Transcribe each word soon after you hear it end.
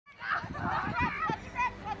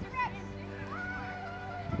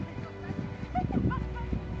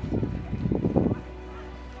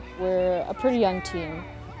a pretty young team.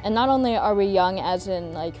 And not only are we young as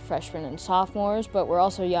in like freshmen and sophomores, but we're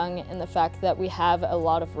also young in the fact that we have a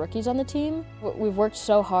lot of rookies on the team. We've worked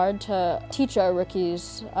so hard to teach our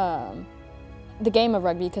rookies the game of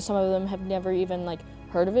rugby, because some of them have never even like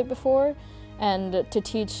heard of it before, and to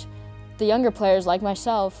teach the younger players like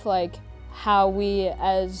myself like how we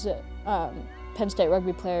as Penn State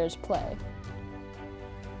rugby players play.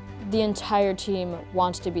 The entire team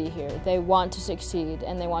wants to be here. They want to succeed,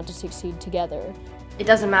 and they want to succeed together. It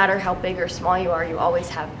doesn't matter how big or small you are, you always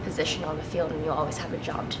have a position on the field and you always have a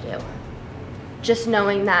job to do. Just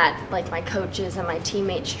knowing that like my coaches and my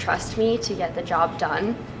teammates trust me to get the job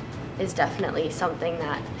done is definitely something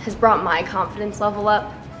that has brought my confidence level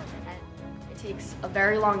up. And it takes a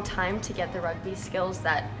very long time to get the rugby skills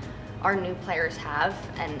that our new players have,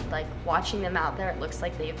 and like watching them out there, it looks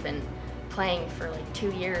like they've been playing for like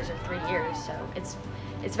 2 years or 3 years, so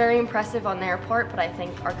it's very impressive on their part, but I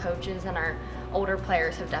think our coaches and our older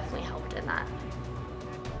players have definitely helped in that.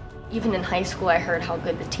 Even in high school, I heard how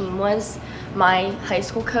good the team was. My high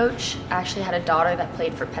school coach actually had a daughter that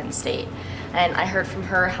played for Penn State, and I heard from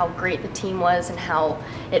her how great the team was and how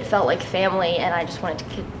it felt like family, and I just wanted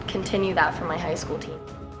to continue that for my high school team.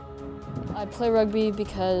 I play rugby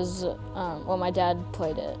because, well, my dad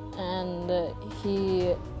played it, and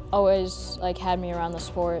he always like had me around the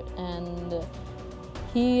sport, and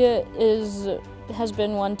he has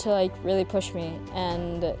been one to like really push me,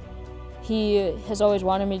 and he has always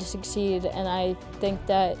wanted me to succeed, and I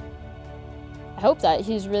hope that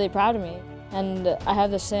he's really proud of me. And I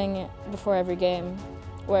have this thing before every game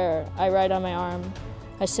where I write on my arm,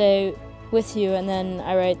 I say "with you," and then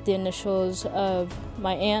I write the initials of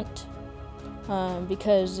my aunt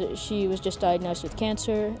because she was just diagnosed with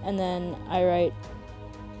cancer, and then I write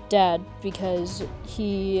Dad because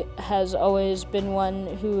he has always been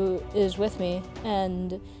one who is with me,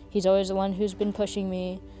 and he's always the one who's been pushing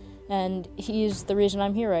me, and he's the reason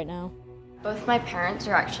I'm here right now. Both my parents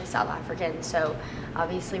are actually South African, so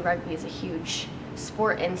obviously rugby is a huge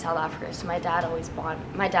sport in South Africa, so my dad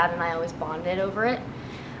and I always bonded over it.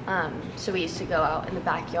 So we used to go out in the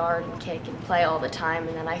backyard and kick and play all the time,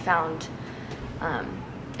 and then I found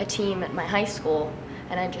a team at my high school,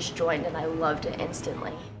 and I just joined and I loved it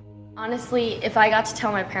instantly. Honestly, if I got to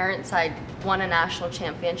tell my parents I'd won a national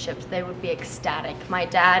championship, they would be ecstatic. My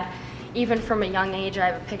dad, even from a young age, I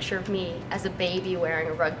have a picture of me as a baby wearing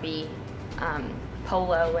a rugby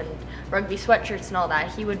polo and rugby sweatshirts and all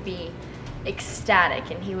that. He would be ecstatic,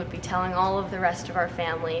 and he would be telling all of the rest of our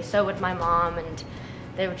family. So would my mom, and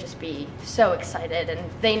they would just be so excited. And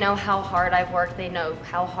they know how hard I've worked. They know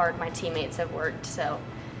how hard my teammates have worked. So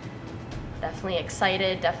definitely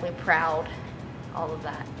excited, definitely proud, all of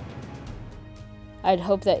that. I'd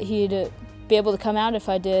hope that he'd be able to come out if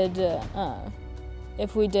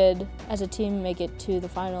we did as a team make it to the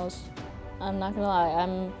finals. I'm not gonna lie,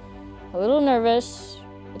 I'm a little nervous.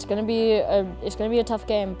 It's gonna be a tough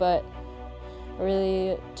game, but I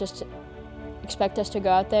really just expect us to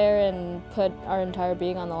go out there and put our entire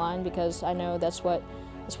being on the line, because I know that's what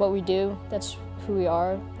we do. That's who we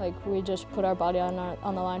are. Like, we just put our body on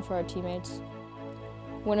the line for our teammates.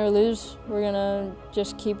 Win or lose, we're gonna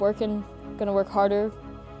just keep working. Gonna work harder,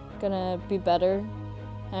 gonna be better,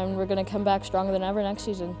 and we're gonna come back stronger than ever next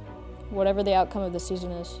season, whatever the outcome of the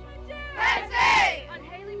season is.